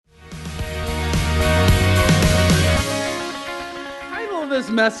this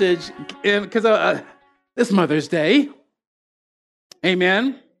message because this Mother's Day.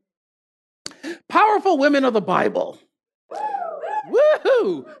 Amen. Powerful women of the Bible.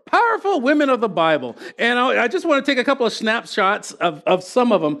 Woohoo! Powerful women of the Bible. And I just want to take a couple of snapshots of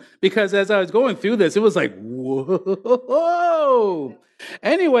some of them, because as I was going through this, it was like, whoa.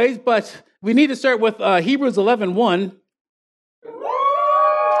 Anyways, but we need to start with Hebrews 11:1.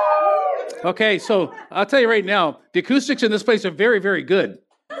 Okay, so I'll tell you right now, the acoustics in this place are very, very good.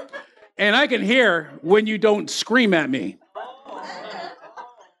 And I can hear when you don't scream at me.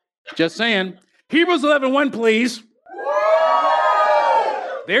 Just saying. Hebrews 11:1, please.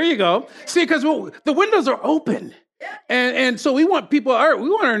 There you go. See, because the windows are open. And so we want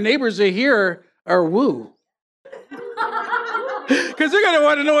our neighbors to hear our woo. Because they're going to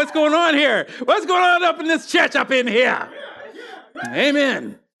want to know what's going on here. What's going on up in this church up in here?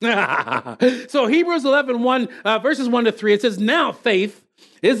 Amen. So Hebrews 11:1, verses 1-3, it says, now faith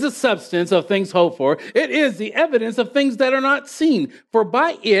is the substance of things hoped for. It is the evidence of things that are not seen. For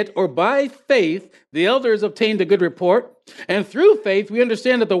by it, or by faith, the elders obtained a good report. And through faith, we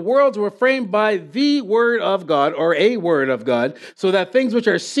understand that the worlds were framed by the word of God, or a word of God, so that things which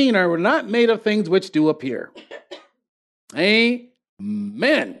are seen are not made of things which do appear.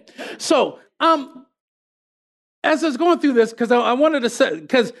 Amen. So, as I was going through this, because I wanted to say,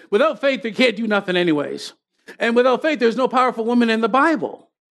 because without faith, you can't do nothing anyways. And without faith, there's no powerful woman in the Bible.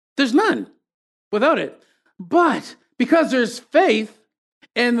 There's none without it. But because there's faith,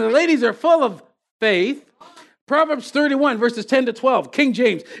 and the ladies are full of faith, Proverbs 31, verses 10-12, King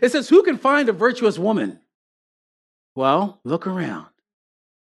James, it says, who can find a virtuous woman? Well, look around.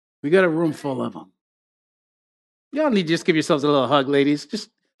 We got a room full of them. Y'all need to just give yourselves a little hug, ladies. Just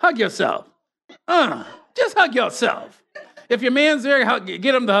hug yourself. Just hug yourself. If your man's there,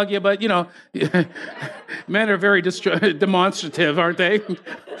 get him to hug you, but, men are very demonstrative, aren't they?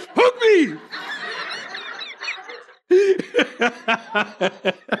 Hug me!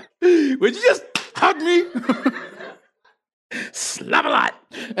 Would you just hug me? Slap a lot.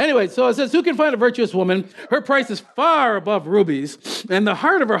 Anyway, so it says, who can find a virtuous woman? Her price is far above rubies, and the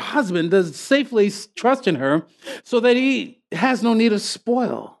heart of her husband does safely trust in her, so that he has no need of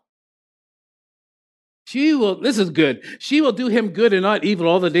spoil. This is good. She will do him good and not evil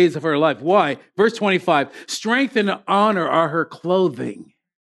all the days of her life. Why? Verse 25, strength and honor are her clothing.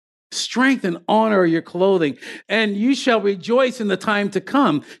 Strength and honor are your clothing, and you shall rejoice in the time to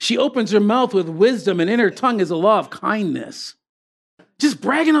come. She opens her mouth with wisdom, and in her tongue is a law of kindness. Just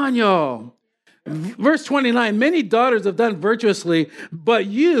bragging on y'all. Verse 29, many daughters have done virtuously, but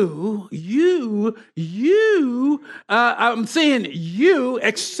I'm saying you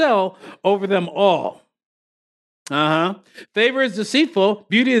excel over them all. Favor is deceitful,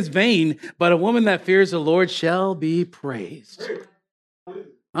 beauty is vain, but a woman that fears the Lord shall be praised.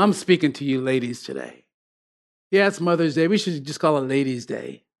 I'm speaking to you ladies today. Yeah, it's Mother's Day. We should just call it Ladies'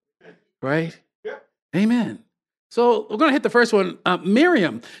 Day, right? Yeah. Amen. So we're going to hit the first one.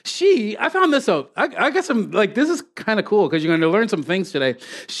 Miriam, I found this out. I got some, this is kind of cool because you're going to learn some things today.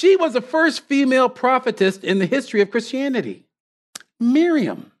 She was the first female prophetess in the history of Christianity.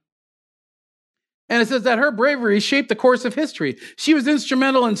 Miriam. And it says that her bravery shaped the course of history. She was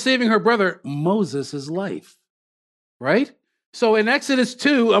instrumental in saving her brother Moses' life, right? So in Exodus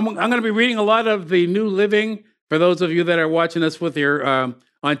 2, I'm going to be reading a lot of the New Living for those of you that are watching us with your on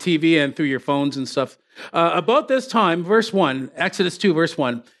TV and through your phones and stuff. About this time, verse 1, Exodus 2, verse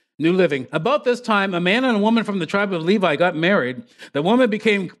 1, New Living. About this time, a man and a woman from the tribe of Levi got married. The woman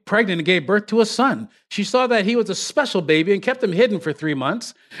became pregnant and gave birth to a son. She saw that he was a special baby and kept him hidden for 3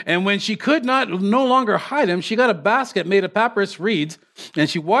 months. And when she could no longer hide him, she got a basket made of papyrus reeds, and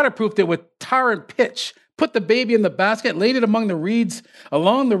she waterproofed it with tar and pitch, put the baby in the basket, laid it among the reeds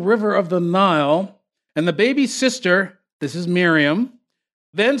along the river of the Nile. And the baby's sister, this is Miriam,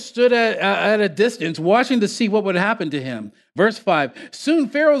 then stood at a distance, watching to see what would happen to him. Verse 5, soon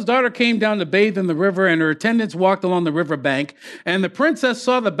Pharaoh's daughter came down to bathe in the river, and her attendants walked along the river bank. And the princess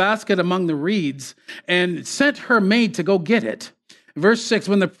saw the basket among the reeds and sent her maid to go get it. Verse 6,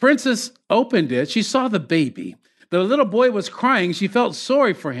 when the princess opened it, she saw the baby. The little boy was crying. She felt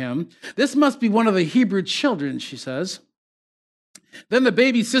sorry for him. This must be one of the Hebrew children, she says. Then the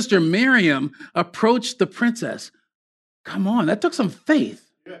baby's sister, Miriam, approached the princess. Come on, that took some faith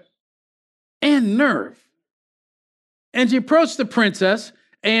and nerve. And she approached the princess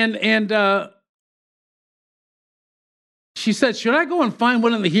and she said, should I go and find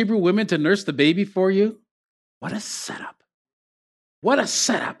one of the Hebrew women to nurse the baby for you? What a setup. What a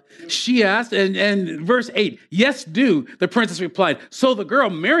setup. She asked, and verse 8, yes, do, the princess replied. So the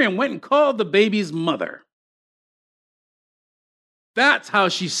girl, Miriam, went and called the baby's mother. That's how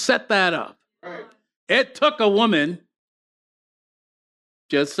she set that up. It took a woman,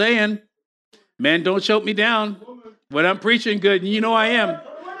 just saying, man, don't choke me down when I'm preaching good, and you know I am.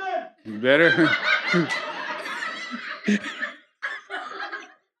 You better.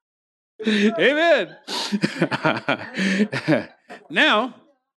 Amen. Now,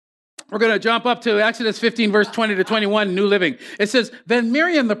 we're going to jump up to Exodus 15, verse 20 to 21, New Living. It says, then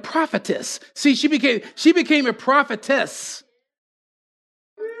Miriam the prophetess. See, she became a prophetess.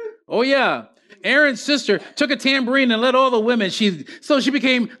 Oh, yeah. Aaron's sister took a tambourine and led all the women. So she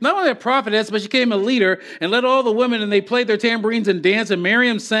became not only a prophetess, but she became a leader and led all the women, and they played their tambourines and danced. And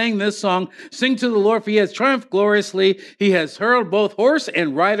Miriam sang this song, sing to the Lord, for he has triumphed gloriously. He has hurled both horse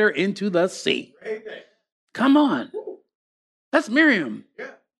and rider into the sea. Come on. That's Miriam.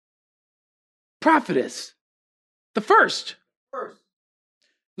 Prophetess. The first.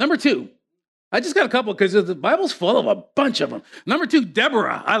 Number two. I just got a couple because the Bible's full of a bunch of them. Number two,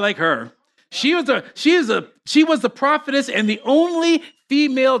 Deborah. I like her. She was the prophetess and the only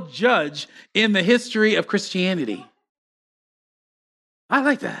female judge in the history of Christianity. I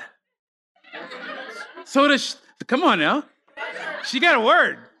like that. So come on now. She got a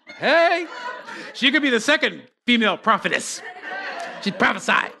word. Hey, she could be the second female prophetess. She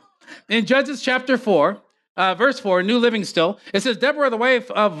prophesied. In Judges chapter 4, verse 4, New Living still, it says, Deborah, the wife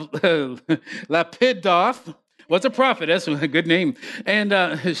of Lapidoth, was a prophetess, a good name, and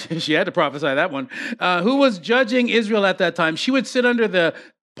she had to prophesy that one, who was judging Israel at that time. She would sit under the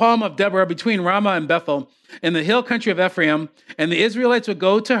palm of Deborah between Ramah and Bethel in the hill country of Ephraim, and the Israelites would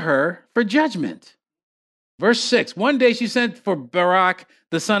go to her for judgment. Verse 6, one day she sent for Barak,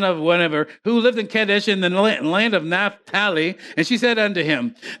 the son of whatever, who lived in Kadesh in the land of Naphtali, and she said unto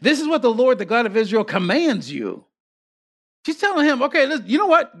him, this is what the Lord, the God of Israel, commands you. She's telling him, okay, listen, you know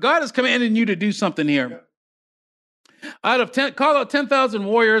what? God is commanding you to do something here. Call out 10,000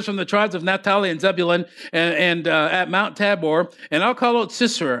 warriors from the tribes of Naphtali and Zebulun and at Mount Tabor, and I'll call out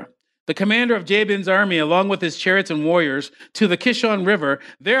Sisera, the commander of Jabin's army, along with his chariots and warriors, to the Kishon River.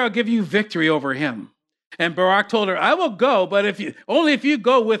 There I'll give you victory over him. And Barak told her, I will go, but only if you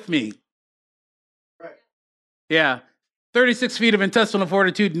go with me. Right. Yeah. 36 feet of intestinal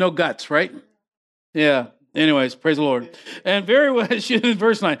fortitude, no guts, right? Yeah. Anyways, praise the Lord. And very well,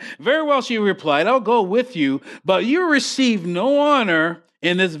 verse 9, very well she replied, I'll go with you, but you receive no honor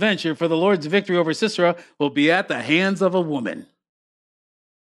in this venture, for the Lord's victory over Sisera will be at the hands of a woman.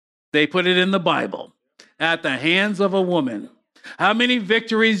 They put it in the Bible, at the hands of a woman. How many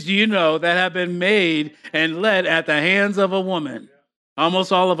victories do you know that have been made and led at the hands of a woman?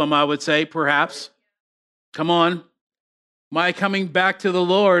 Almost all of them, I would say, perhaps. Come on. My coming back to the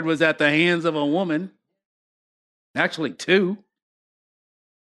Lord was at the hands of a woman. Actually, two.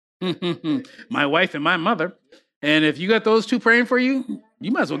 My wife and my mother. And if you got those two praying for you,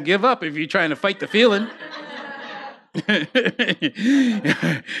 you might as well give up if you're trying to fight the feeling.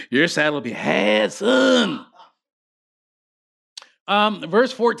 Your saddle will be had, son.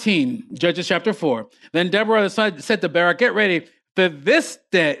 Verse 14, Judges chapter 4. Then Deborah said to Barak, get ready, for this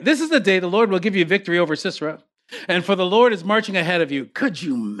is the day the Lord will give you victory over Sisera. And for the Lord is marching ahead of you. Could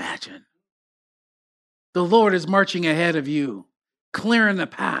you imagine? The Lord is marching ahead of you, clearing the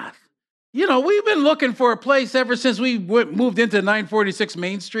path. You know, we've been looking for a place ever since we moved into 946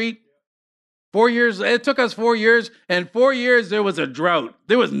 Main Street. 4 years, it took us 4 years, and 4 years there was a drought.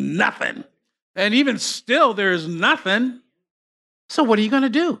 There was nothing. And even still, there's nothing. So what are you going to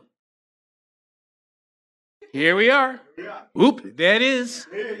do? Here we are. Oop, there it is.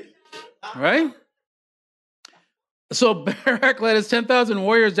 Right? So Barak led his 10,000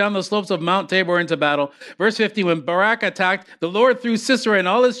 warriors down the slopes of Mount Tabor into battle. Verse 50, when Barak attacked, the Lord threw Sisera and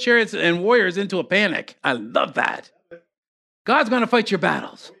all his chariots and warriors into a panic. I love that. God's going to fight your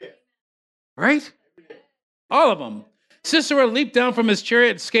battles. Right? All of them. Sisera leaped down from his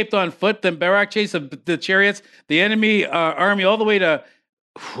chariot, escaped on foot. Then Barak chased the chariots, the enemy army, all the way to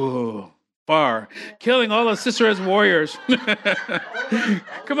far, killing all of Sisera's warriors.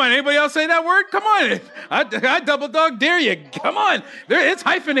 Come on, anybody else say that word? Come on. I double dog dare you. Come on. It's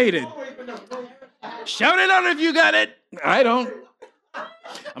hyphenated. Shout it out if you got it. I don't.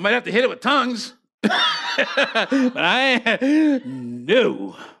 I might have to hit it with tongues. But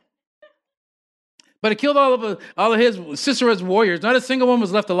no. But it killed all of his Sisera's warriors. Not a single one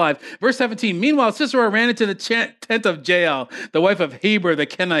was left alive. Verse 17, meanwhile, Sisera ran into the tent of Jael, the wife of Heber the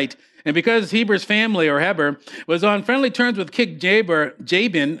Kenite. And because Heber's family, or Heber, was on friendly terms with King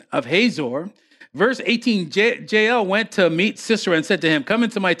Jabin of Hazor, verse 18, Jael went to meet Sisera and said to him, come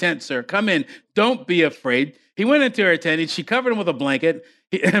into my tent, sir. Come in. Don't be afraid. He went into her tent. She covered him with a blanket.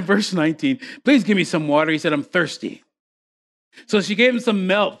 Verse 19, please give me some water. He said, I'm thirsty. So she gave him some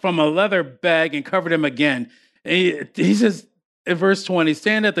milk from a leather bag and covered him again. And he says in verse 20,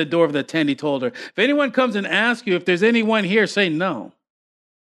 stand at the door of the tent, he told her. If anyone comes and asks you if there's anyone here, say no.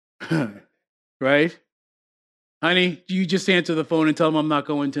 Right? Honey, you just answer the phone and tell them I'm not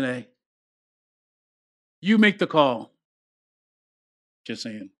going today. You make the call. Just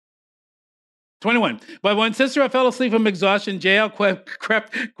saying. 21. But when Sisera fell asleep from exhaustion, Jael quietly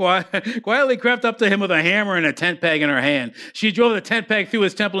crept up to him with a hammer and a tent peg in her hand. She drove the tent peg through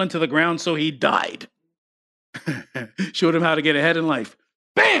his temple into the ground, so he died. Showed him how to get ahead in life.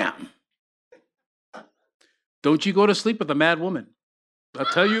 Bam! Don't you go to sleep with a mad woman. I'll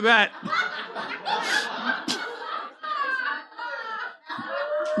tell you that.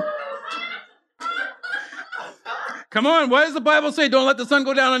 Come on, what does the Bible say? Don't let the sun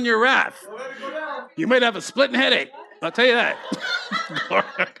go down on your wrath. You might have a splitting headache. I'll tell you that.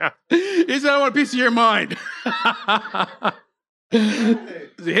 He said, I want a piece of your mind.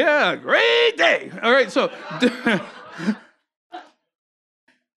 Yeah, great day. All right, so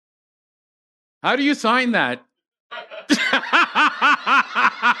how do you sign that?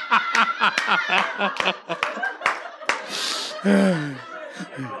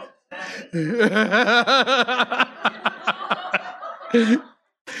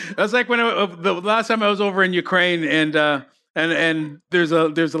 That's like when the last time I was over in Ukraine, and there's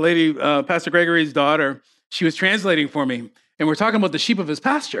a lady, Pastor Gregory's daughter. She was translating for me, and we're talking about the sheep of his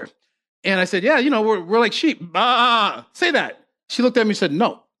pasture. And I said, "Yeah, we're like sheep." Say that. She looked at me and said,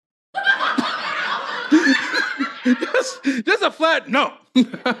 "No." just a flat no.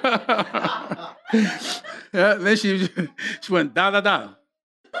 Yeah, then she went da da da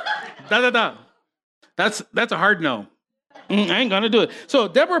da da da. That's a hard no. I ain't gonna do it. So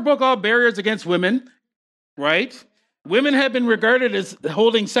Deborah broke all barriers against women, right? Women have been regarded as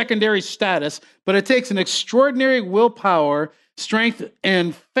holding secondary status, but it takes an extraordinary willpower, strength,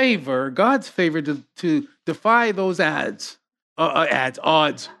 and favor, God's favor, to defy those odds.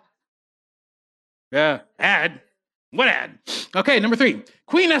 Yeah, what ad? Okay, number 3,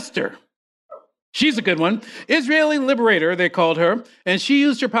 Queen Esther. She's a good one. Israeli liberator, they called her, and she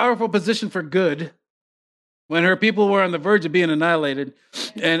used her powerful position for good when her people were on the verge of being annihilated,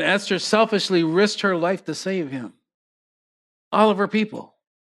 and Esther selfishly risked her life to save him. All of her people.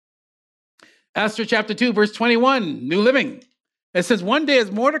 Esther chapter 2, verse 21, New Living. It says, one day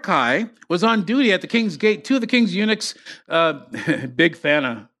as Mordecai was on duty at the king's gate, 2 of the king's eunuchs, big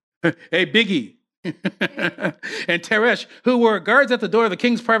Fana, hey, Biggie, and Teresh, who were guards at the door of the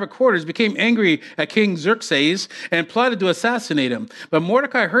king's private quarters, became angry at King Xerxes and plotted to assassinate him. But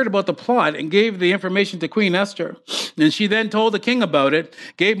Mordecai heard about the plot and gave the information to Queen Esther. And she then told the king about it,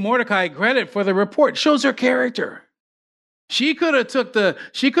 gave Mordecai credit for the report. Shows her character. She could have took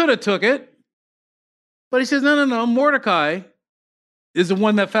it, but he says, no, Mordecai is the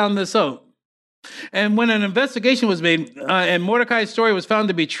one that found this out. And when an investigation was made and Mordecai's story was found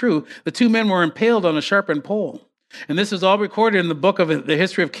to be true, the 2 men were impaled on a sharpened pole. And this is all recorded in the book of the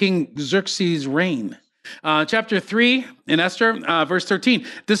history of King Xerxes' reign. Chapter 3 in Esther, verse 13.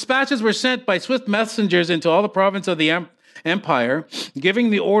 Dispatches were sent by swift messengers into all the province of the empire,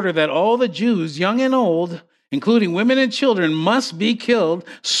 giving the order that all the Jews, young and old, including women and children, must be killed,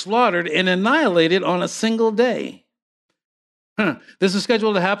 slaughtered, and annihilated on a single day. This is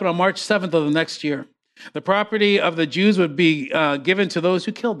scheduled to happen on March 7th of the next year. The property of the Jews would be given to those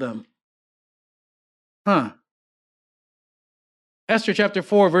who killed them. Esther chapter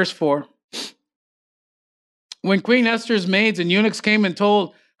 4, verse 4. When Queen Esther's maids and eunuchs came and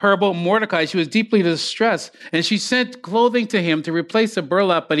told her about Mordecai, she was deeply distressed, and she sent clothing to him to replace the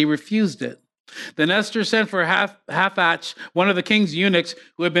burlap, but he refused it. Then Esther sent for Hathach, one of the king's eunuchs,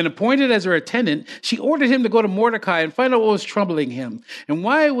 who had been appointed as her attendant. She ordered him to go to Mordecai and find out what was troubling him and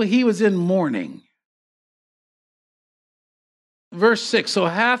why he was in mourning. Verse 6, so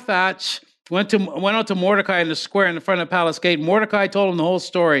Hathach went out to Mordecai in the square in the front of the palace gate. Mordecai told him the whole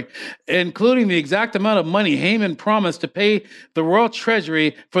story, including the exact amount of money Haman promised to pay the royal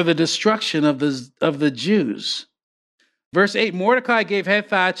treasury for the destruction of the Jews. Verse 8, Mordecai gave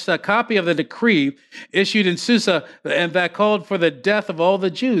Hathach a copy of the decree issued in Susa and that called for the death of all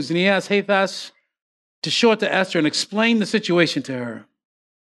the Jews. And he asked Hathach to show it to Esther and explain the situation to her.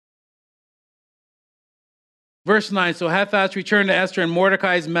 Verse 9, so Hathach returned to Esther and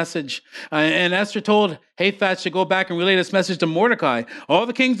Mordecai's message. And Esther told Hathach to go back and relay this message to Mordecai. All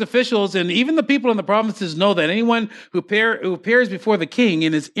the king's officials and even the people in the provinces know that anyone who appears before the king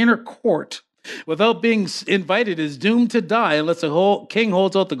in his inner court without being invited is doomed to die unless the whole king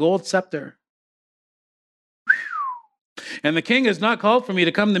holds out the gold scepter. And the king has not called for me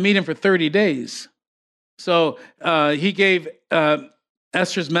to come to meet him for 30 days. So he gave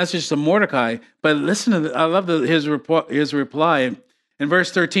Esther's message to Mordecai. But listen to I love his reply. In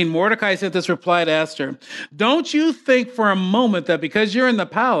verse 13, Mordecai sent this reply to Esther. Don't you think for a moment that because you're in the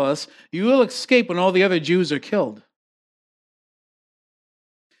palace, you will escape when all the other Jews are killed?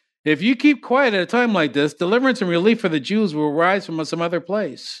 If you keep quiet at a time like this, deliverance and relief for the Jews will rise from some other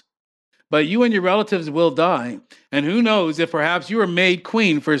place. But you and your relatives will die. And who knows if perhaps you were made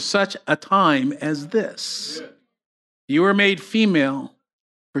queen for such a time as this. You were made female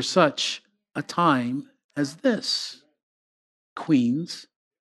for such a time as this. Queens,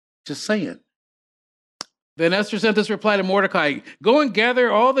 just saying. Then Esther sent this reply to Mordecai. Go and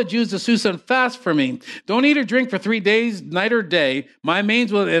gather all the Jews to Susa and fast for me. Don't eat or drink for 3 days, night or day. My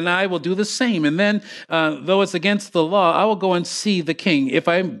maids and I will do the same. And then, though it's against the law, I will go and see the king. If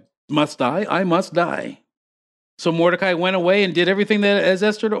I must die, I must die. So Mordecai went away and did everything that as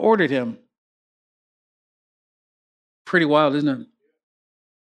Esther ordered him. Pretty wild, isn't it?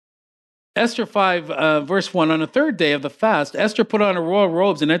 Esther 5, verse 1, on the third day of the fast, Esther put on her royal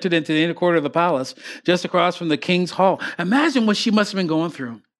robes and entered into the inner court of the palace, just across from the king's hall. Imagine what she must have been going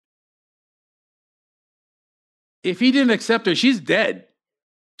through. If he didn't accept her, she's dead.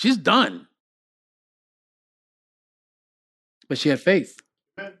 She's done. But she had faith.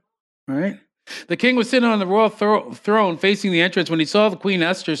 All right? The king was sitting on the royal throne facing the entrance. When he saw the Queen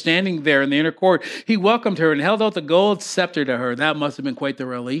Esther standing there in the inner court, he welcomed her and held out the gold scepter to her. That must have been quite the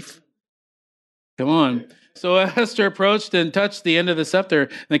relief. Come on. So Esther approached and touched the end of the scepter.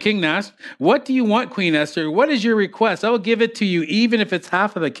 And the king asked, what do you want, Queen Esther? What is your request? I will give it to you, even if it's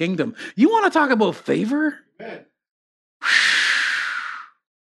half of the kingdom. You want to talk about favor?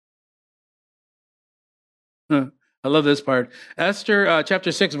 I love this part. Esther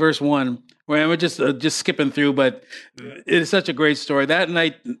chapter 6, verse 1, where we're just skipping through, but it is such a great story. That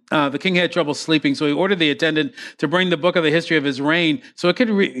night, the king had trouble sleeping, so he ordered the attendant to bring the book of the history of his reign so it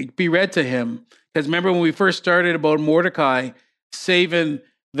could be read to him. Because remember when we first started about Mordecai saving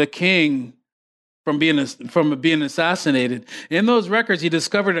the king from being assassinated? In those records, he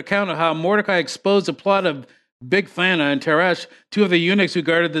discovered an account of how Mordecai exposed a plot of Bigthana and Teresh, two of the eunuchs who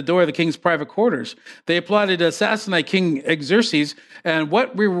guarded the door of the king's private quarters. They plotted to assassinate King Xerxes. And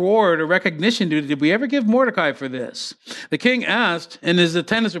what reward or recognition did we ever give Mordecai for this? The king asked, and his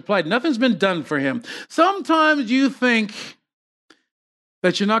attendants replied, nothing's been done for him. Sometimes you think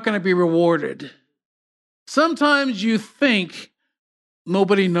that you're not going to be rewarded. Sometimes you think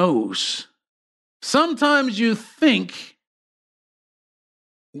nobody knows. Sometimes you think,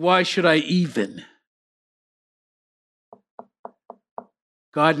 why should I even?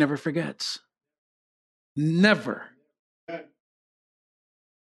 God never forgets. Never.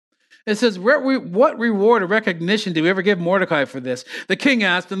 It says, what reward or recognition did we ever give Mordecai for this? The king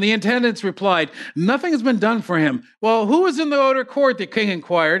asked, and the attendants replied, nothing has been done for him. Well, who was in the outer court? The king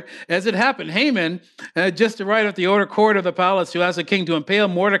inquired. As it happened, Haman, just arrived at the outer court of the palace to ask the king to impale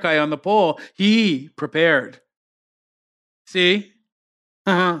Mordecai on the pole. He prepared. See?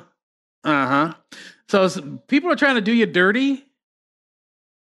 So people are trying to do you dirty.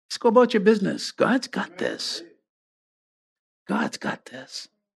 Just go about your business. God's got this. God's got this.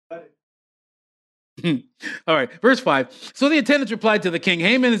 All right, verse 5. So the attendants replied to the king,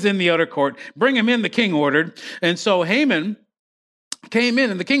 Haman is in the outer court. Bring him in, the king ordered. And so Haman came in,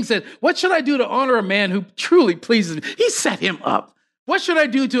 and the king said, what should I do to honor a man who truly pleases me? He set him up. What should I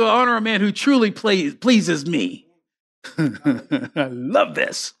do to honor a man who truly pleases me? I love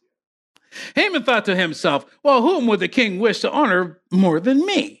this. Haman thought to himself, well, whom would the king wish to honor more than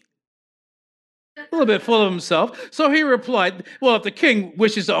me? A little bit full of himself. So he replied, well, if the king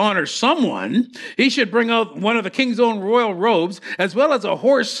wishes to honor someone, he should bring out one of the king's own royal robes, as well as a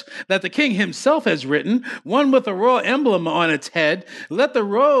horse that the king himself has ridden, one with a royal emblem on its head. Let the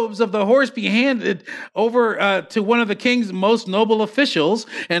robes of the horse be handed over to one of the king's most noble officials,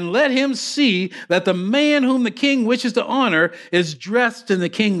 and let him see that the man whom the king wishes to honor is dressed in the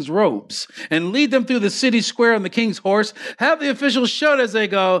king's robes, and lead them through the city square on the king's horse. Have the officials shout as they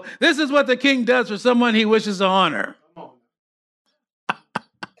go, this is what the king does for someone he wishes to honor.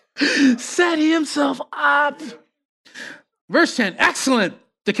 Set himself up. Verse 10, excellent,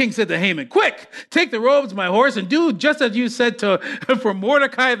 the king said to Haman. Quick, take the robes of my horse and do just as you said for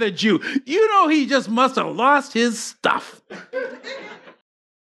Mordecai the Jew. You know he just must have lost his stuff.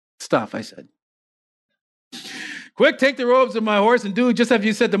 Stuff, I said. Quick, take the robes of my horse and do just as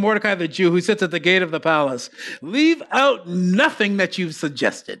you said to Mordecai the Jew, who sits at the gate of the palace. Leave out nothing that you've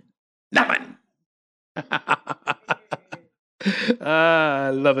suggested. Nothing.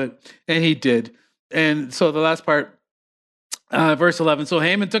 I love it. And he did. And so the last part, Verse 11. So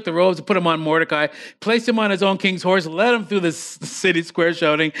Haman took the robes and put them on Mordecai, placed him on his own king's horse, led him through the city square,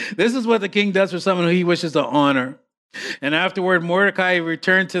 shouting, "This is what the king does for someone who he wishes to honor." And afterward, Mordecai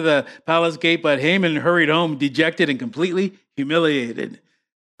returned to the palace gate, but Haman hurried home, dejected and completely humiliated.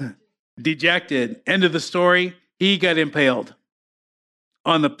 Dejected. End of the story. He got impaled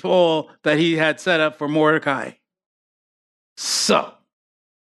on the pole that he had set up for Mordecai. So,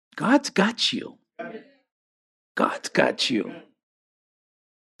 God's got you. God's got you.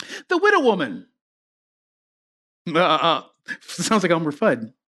 The widow woman. Sounds like Elmer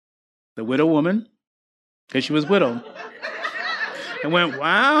Fudd. The widow woman, because she was widowed. And went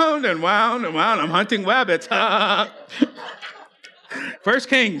wound and wound and wound. I'm hunting rabbits. First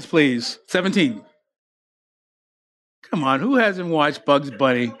Kings, please. 17. Come on, who hasn't watched Bugs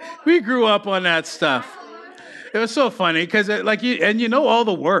Bunny? We grew up on that stuff. It was so funny because, you know all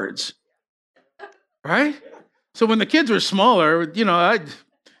the words, right? So when the kids were smaller,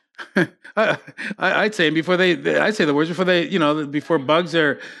 I'd say before I'd say the words before before Bugs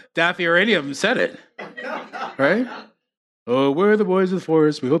or Daffy or any of them said it, right? Oh, we're the boys of the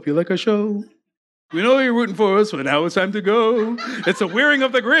forest. We hope you like our show. We know you're rooting for us, but now it's time to go. It's a wearing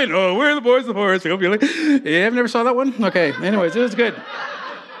of the grin. Oh, we're the boys of the forest. We hope you like. You have never saw that one? Okay. Anyways, it was good.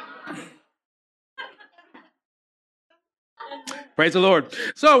 Praise the Lord.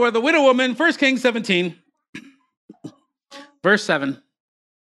 So we're the widow woman, 1 Kings 17, verse 7.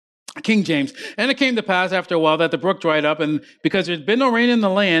 King James. And it came to pass after a while that the brook dried up, and because there's been no rain in the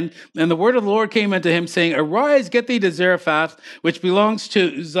land, and the word of the Lord came unto him, saying, Arise, get thee to Zarephath, which belongs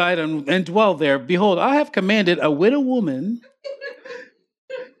to Zidon, and dwell there. Behold, I have commanded a widow woman.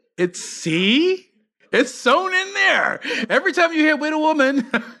 It's sewn in there. Every time you hear widow woman,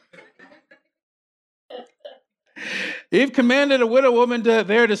 you've commanded a widow woman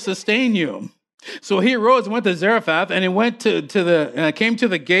there to sustain you. So he arose and went to Zarephath, and he went came to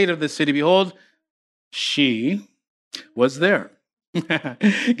the gate of the city. Behold, she was there,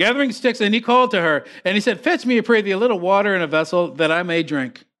 gathering sticks, and he called to her, and he said, Fetch me, I pray thee, a little water in a vessel that I may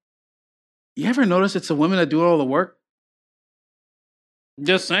drink. You ever notice it's the women that do all the work?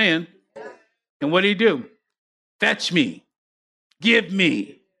 Just saying. And what do? Fetch me, give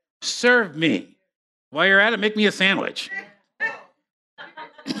me, serve me. While you're at it, make me a sandwich.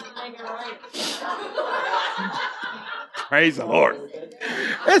 Praise the Lord.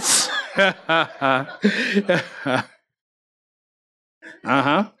 It's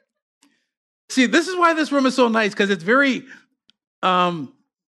See, this is why this room is so nice, because it's very I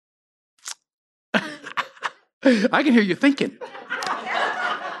can hear you thinking.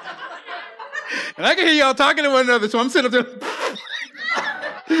 And I can hear y'all talking to one another, so I'm sitting up there.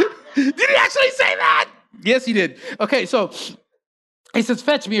 Did he actually say that? Yes, he did. Okay, so he says,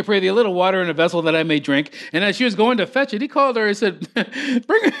 Fetch me, I pray thee, a little water in a vessel that I may drink. And as she was going to fetch it, he called her and said,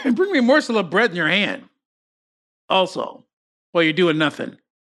 bring me a morsel of bread in your hand also, while you're doing nothing.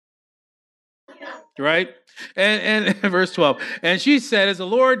 Right? And verse 12, and she said, As the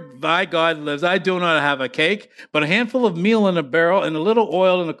Lord thy God lives, I do not have a cake, but a handful of meal in a barrel and a little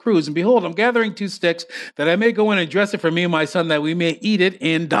oil in a cruse. And behold, I'm gathering 2 sticks that I may go in and dress it for me and my son, that we may eat it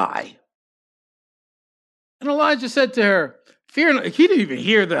and die. And Elijah said to her, Fear not. He didn't even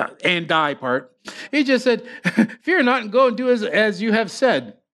hear the and die part. He just said, Fear not, and go and do as you have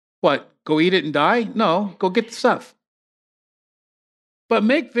said. What? Go eat it and die? No, go get the stuff. But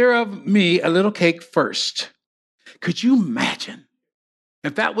make thereof me a little cake first. Could you imagine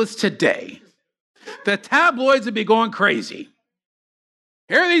if that was today? The tabloids would be going crazy.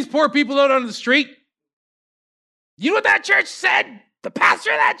 Here are these poor people out on the street. You know what that church said? The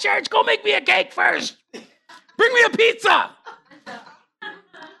pastor of that church, go make me a cake first. Bring me a pizza.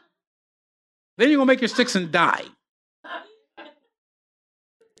 Then you're going to make your sticks and die.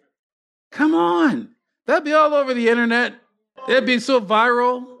 Come on. That'd be all over the internet. It'd be so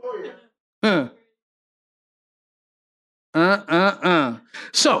viral.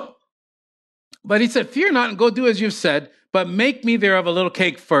 So, but he said, Fear not, and go do as you've said, but make me thereof a little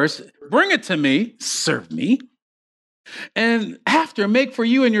cake first. Bring it to me, serve me. And after, make for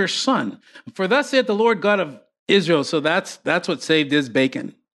you and your son. For thus saith the Lord God of Israel. So that's what saved his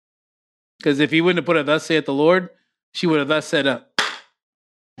bacon. Because if he wouldn't have put it, thus saith the Lord, she would have thus said,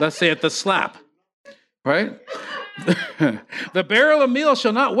 thus saith the slap. Right? The barrel of meal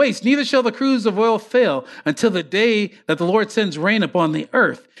shall not waste, neither shall the cruse of oil fail, until the day that the Lord sends rain upon the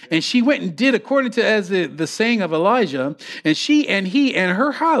earth. And she went and did according to as the saying of Elijah, and she and he and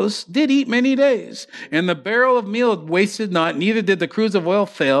her house did eat many days. And the barrel of meal wasted not, neither did the cruse of oil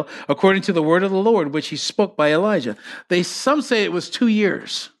fail, according to the word of the Lord, which he spoke by Elijah. Some say it was 2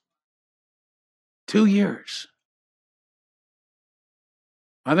 years. 2 years.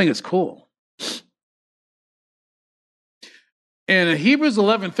 I think it's cool. In Hebrews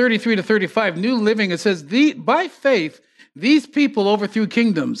 11:33-35, New Living, it says, by faith, these people overthrew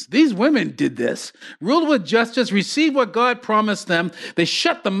kingdoms. These women did this, ruled with justice, received what God promised them. They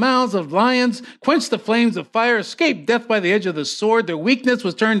shut the mouths of lions, quenched the flames of fire, escaped death by the edge of the sword. Their weakness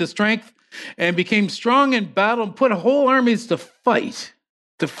was turned to strength and became strong in battle and put whole armies to flight.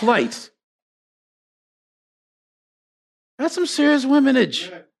 That's some serious womenage.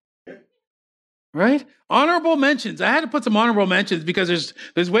 Right? Honorable mentions. I had to put some honorable mentions because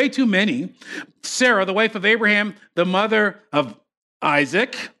there's way too many. Sarah, the wife of Abraham, the mother of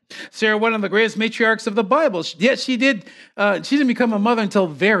Isaac. Sarah, one of the greatest matriarchs of the Bible. Yet she didn't become a mother until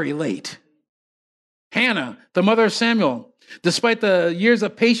very late. Hannah, the mother of Samuel. Despite the years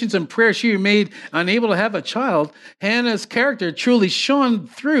of patience and prayer, she remained unable to have a child. Hannah's character truly shone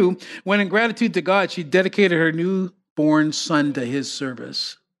through when, in gratitude to God, she dedicated her newborn son to his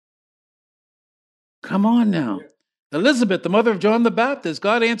service. Come on now. Elizabeth, the mother of John the Baptist,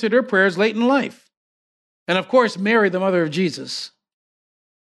 God answered her prayers late in life. And of course, Mary, the mother of Jesus.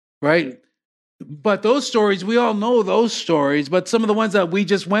 Right? But those stories, we all know those stories, but some of the ones that we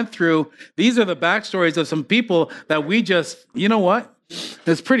just went through, these are the backstories of some people that we just, you know what?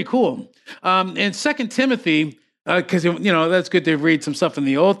 It's pretty cool. In 2 Timothy, because, that's good to read some stuff in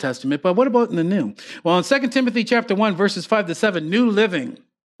the Old Testament, but what about in the New? Well, in 2 Timothy chapter 1, verses 5-7, New Living.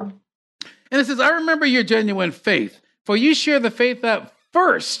 And it says, I remember your genuine faith, for you share the faith that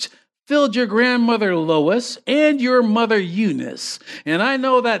first filled your grandmother Lois and your mother Eunice. And I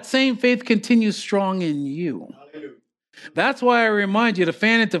know that same faith continues strong in you. Hallelujah. That's why I remind you to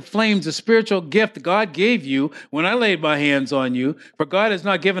fan into flames the spiritual gift God gave you when I laid my hands on you. For God has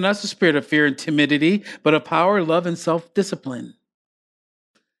not given us a spirit of fear and timidity, but of power, love, and self-discipline.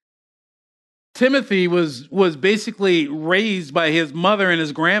 Timothy was basically raised by his mother and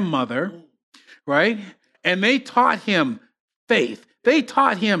his grandmother. Right? And they taught him faith. They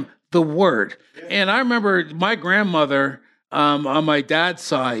taught him the word. And I remember my grandmother on my dad's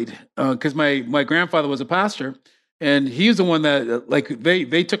side, because my grandfather was a pastor, and he's the one that,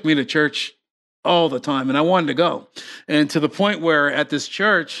 they took me to church all the time, and I wanted to go. And to the point where at this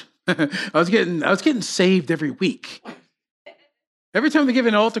church, I was getting saved every week. Every time they give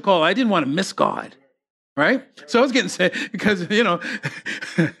an altar call, I didn't want to miss God. Right? So I was getting saved because, Jesus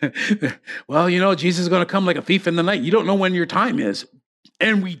is going to come like a thief in the night. You don't know when your time is.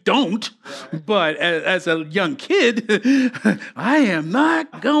 And we don't. But as a young kid, I am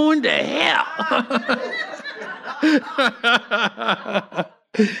not going to hell.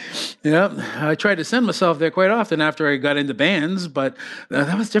 Yeah, I tried to send myself there quite often after I got into bands, but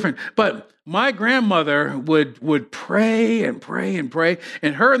that was different. But my grandmother would pray and pray and pray.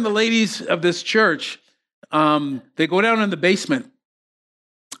 And her and the ladies of this church, they go down in the basement,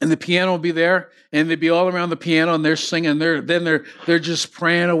 and the piano will be there, and they'd be all around the piano, and they're singing. They're just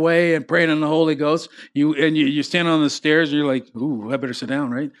praying away and praying in the Holy Ghost. You stand on the stairs, and you're like, "Ooh, I better sit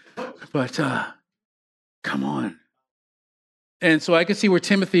down," right? But come on. And so I could see where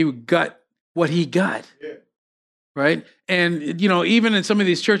Timothy got what he got, right? And even in some of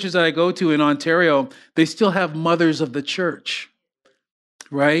these churches that I go to in Ontario, they still have mothers of the church,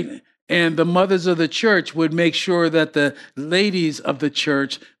 right? And the mothers of the church would make sure that the ladies of the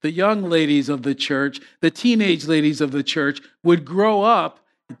church, the young ladies of the church, the teenage ladies of the church would grow up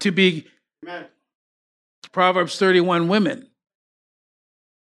to be Proverbs 31 women.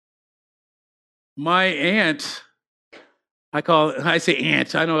 My aunt, I say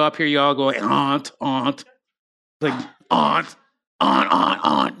aunt. I know up here y'all go aunt. Like aunt.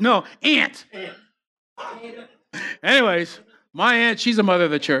 No, aunt. Anyways, my aunt, she's a mother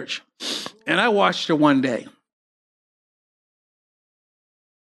of the church. And I watched her one day.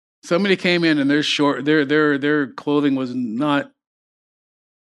 Somebody came in and their clothing was not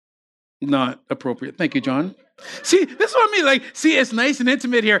appropriate. Thank you, John. See, this is what I mean. Like, see, it's nice and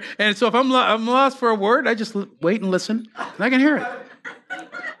intimate here. And so if I'm lost for a word, I just wait and listen, and I can hear it.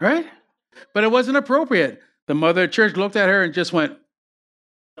 Right? But it wasn't appropriate. The mother of the church looked at her and just went.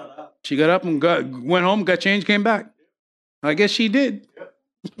 She got up and went home, got changed, came back. I guess she did.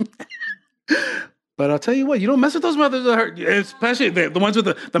 But I'll tell you what, you don't mess with those mothers of her, especially the ones with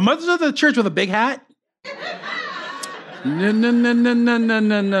the mothers of the church with a big hat.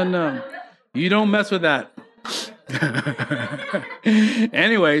 No. You don't mess with that.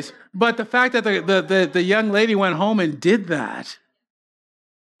 Anyways, but the fact that the young lady went home and did that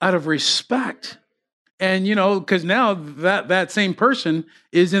out of respect, and because now that same person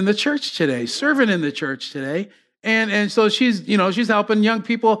is in the church today, serving in the church today, and so she's she's helping young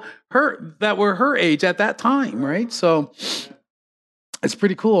people that were her age at that time, right? So It's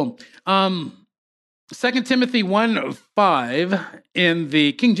pretty cool. 2 Timothy 1:5 in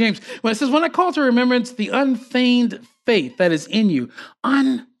the King James, when it says, when I call to remembrance the unfeigned faith that is in you,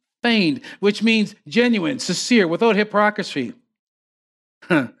 unfeigned, which means genuine, sincere, without hypocrisy.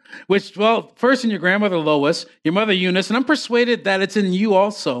 Which, well, first in your grandmother Lois, your mother Eunice, and I'm persuaded that it's in you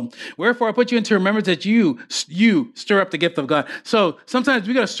also. Wherefore I put you into remembrance that you stir up the gift of God. So sometimes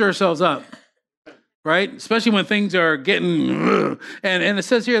we got to stir ourselves up, right? Especially when things are getting, and it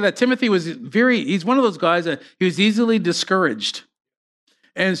says here that Timothy was he's one of those guys that he was easily discouraged.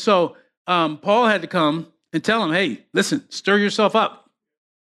 And so Paul had to come and tell him, hey, listen, stir yourself up.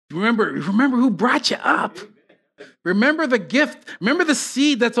 Remember who brought you up. Remember the gift. Remember the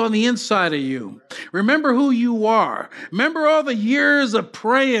seed that's on the inside of you. Remember who you are. Remember all the years of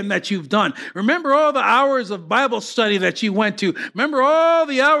praying that you've done. Remember all the hours of Bible study that you went to. Remember all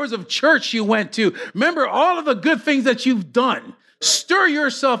the hours of church you went to. Remember all of the good things that you've done. Stir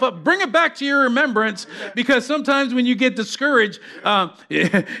yourself up. Bring it back to your remembrance, because sometimes when you get discouraged,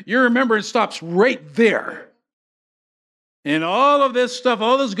 your remembrance stops right there. And all of this stuff,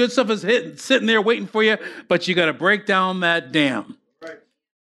 all this good stuff is sitting there waiting for you, but you got to break down that dam. Right.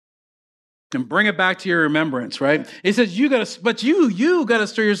 And bring it back to your remembrance, right? It says you got to, but you got to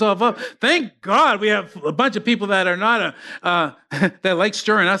stir yourself up. Thank God we have a bunch of people that are not that like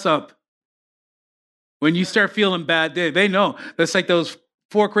stirring us up. When you start feeling bad, they know. That's like those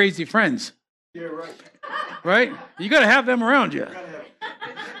 4 crazy friends. Yeah, right. Right? You got to have them around you.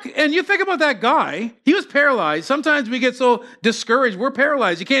 And you think about that guy, he was paralyzed. Sometimes we get so discouraged, we're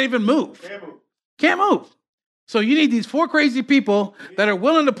paralyzed. You can't even move. Can't move. So you need these 4 crazy people that are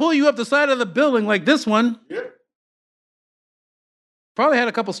willing to pull you up the side of the building like this one. Yep. Probably had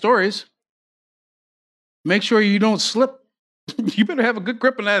a couple stories. Make sure you don't slip. You better have a good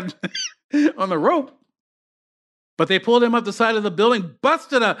grip on that on the rope. But they pulled him up the side of the building,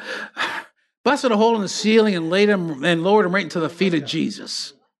 busted a hole in the ceiling and laid him and lowered him right into the feet of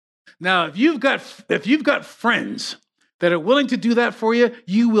Jesus. Now, if you've got friends that are willing to do that for you,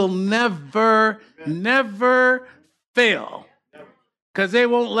 you will never fail, because they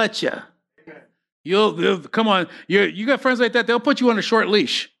won't let you. You'll come on. You got friends like that. They'll put you on a short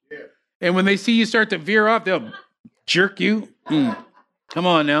leash, and when they see you start to veer off, they'll jerk you. Come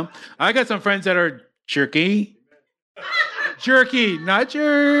on now. I got some friends that are jerky, not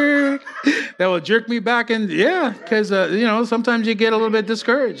jerk. That will jerk me back, and because sometimes you get a little bit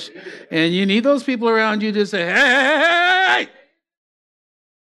discouraged, and you need those people around you to say, "Hey!"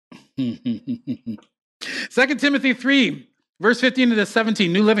 2 Timothy 3, verse 15 to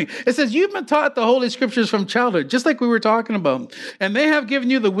 17, New Living. It says, you've been taught the Holy Scriptures from childhood, just like we were talking about. And they have given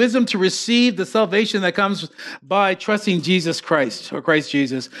you the wisdom to receive the salvation that comes by trusting Jesus Christ, or Christ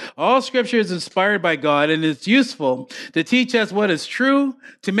Jesus. All Scripture is inspired by God, and it's useful to teach us what is true,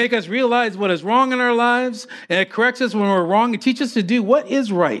 to make us realize what is wrong in our lives, and it corrects us when we're wrong and teaches us to do what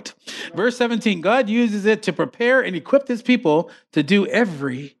is right. Verse 17, God uses it to prepare and equip his people to do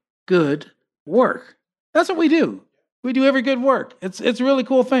every good work. That's what we do. We do every good work. It's a really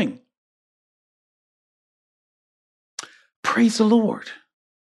cool thing. Praise the Lord.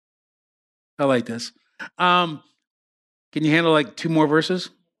 I like this. Can you handle like 2 more verses?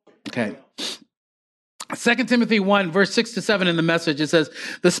 Okay. 2 Timothy 1, verse 6 to 7 in the Message, it says,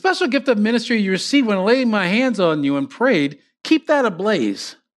 the special gift of ministry you received when laying my hands on you and prayed, keep that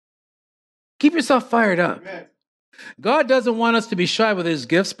ablaze. Keep yourself fired up. Amen. God doesn't want us to be shy with his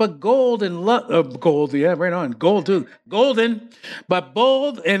gifts, but gold, yeah, right on, gold too, golden, but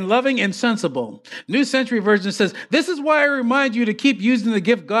bold and loving and sensible. New Century Version says, this is why I remind you to keep using the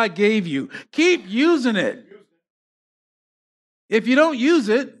gift God gave you. Keep using it. If you don't use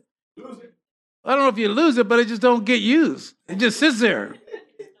it, lose it. I don't know if you lose it, but it just don't get used. It just sits there.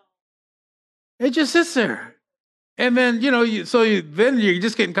 It just sits there. And then, then you're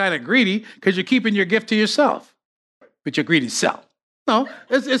just getting kind of greedy because you're keeping your gift to yourself. But your greedy self. No,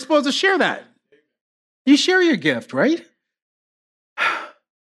 it's supposed to share that. You share your gift, right?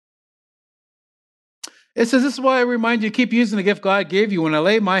 It says, this is why I remind you to keep using the gift God gave you when I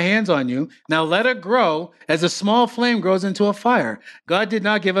lay my hands on you. Now let it grow as a small flame grows into a fire. God did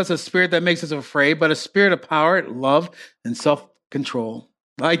not give us a spirit that makes us afraid, but a spirit of power, love, and self-control.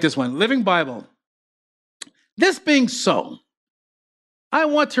 I like this one. Living Bible. This being so, I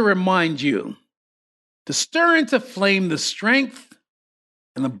want to remind you to stir into flame the strength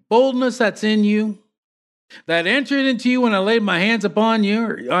and the boldness that's in you, that entered into you when I laid my hands upon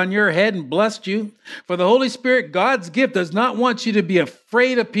you, on your head, and blessed you. For the Holy Spirit, God's gift, does not want you to be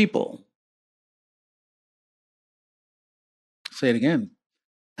afraid of people. Say it again.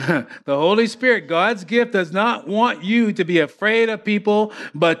 The Holy Spirit, God's gift, does not want you to be afraid of people,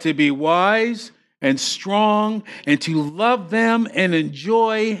 but to be wise and strong and to love them and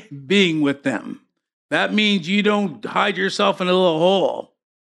enjoy being with them. That means you don't hide yourself in a little hole.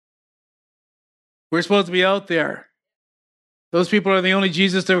 We're supposed to be out there. Those people are the only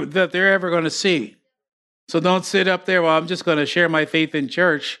Jesus that they're ever going to see. So don't sit up there, well, I'm just going to share my faith in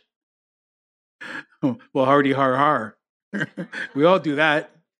church. Well, hardy har har. We all do that.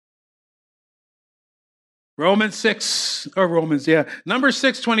 Numbers 6,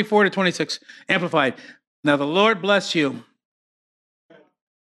 24 to 26, Amplified. Now the Lord bless you.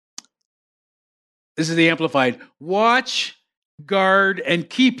 This is the Amplified. Watch, guard, and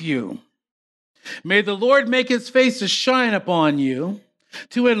keep you. May the Lord make his face to shine upon you,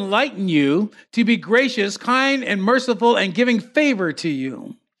 to enlighten you, to be gracious, kind, and merciful, and giving favor to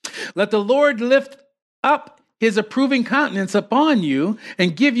you. Let the Lord lift up his approving countenance upon you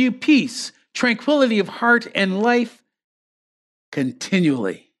and give you peace, tranquility of heart, and life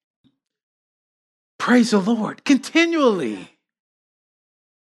continually. Praise the Lord. Continually.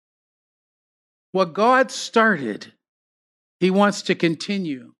 What God started, he wants to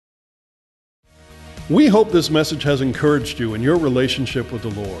continue. We hope this message has encouraged you in your relationship with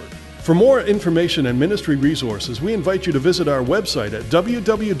the Lord. For more information and ministry resources, we invite you to visit our website at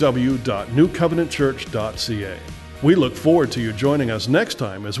www.newcovenantchurch.ca. We look forward to you joining us next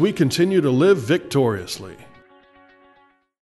time as we continue to live victoriously.